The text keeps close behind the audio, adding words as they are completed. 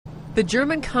The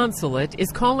German consulate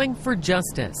is calling for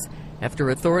justice after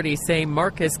authorities say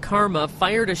Marcus Karma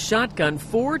fired a shotgun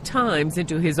 4 times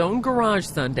into his own garage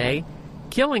Sunday,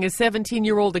 killing a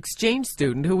 17-year-old exchange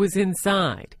student who was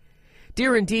inside.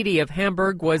 Darren Dede of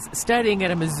Hamburg was studying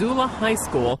at a Missoula high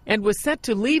school and was set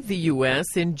to leave the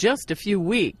U.S. in just a few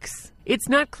weeks. It's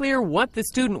not clear what the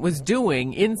student was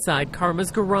doing inside Karma's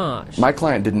garage. My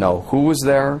client didn't know who was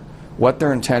there, what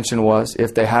their intention was,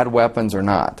 if they had weapons or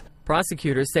not.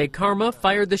 Prosecutors say Karma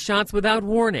fired the shots without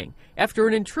warning after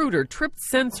an intruder tripped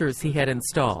sensors he had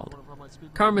installed.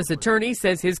 Karma's attorney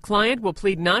says his client will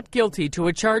plead not guilty to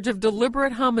a charge of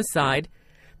deliberate homicide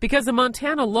because the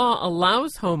Montana law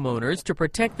allows homeowners to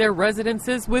protect their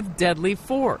residences with deadly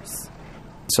force.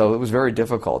 So it was very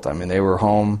difficult. I mean, they were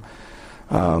home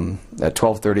at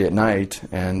 12:30 at night,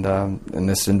 and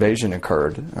this invasion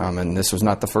occurred. And this was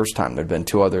not the first time. There had been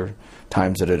 2 other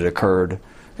times that it had occurred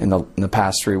in the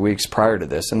past 3 weeks prior to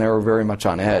this, and they were very much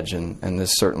on edge, and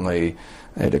this certainly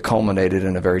it culminated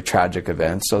in a very tragic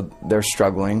event, so they're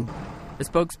struggling. The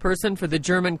spokesperson for the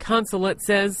German consulate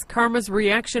says Karma's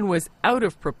reaction was out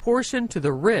of proportion to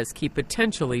the risk he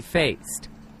potentially faced.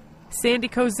 Sandy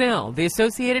Kozel, The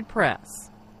Associated Press.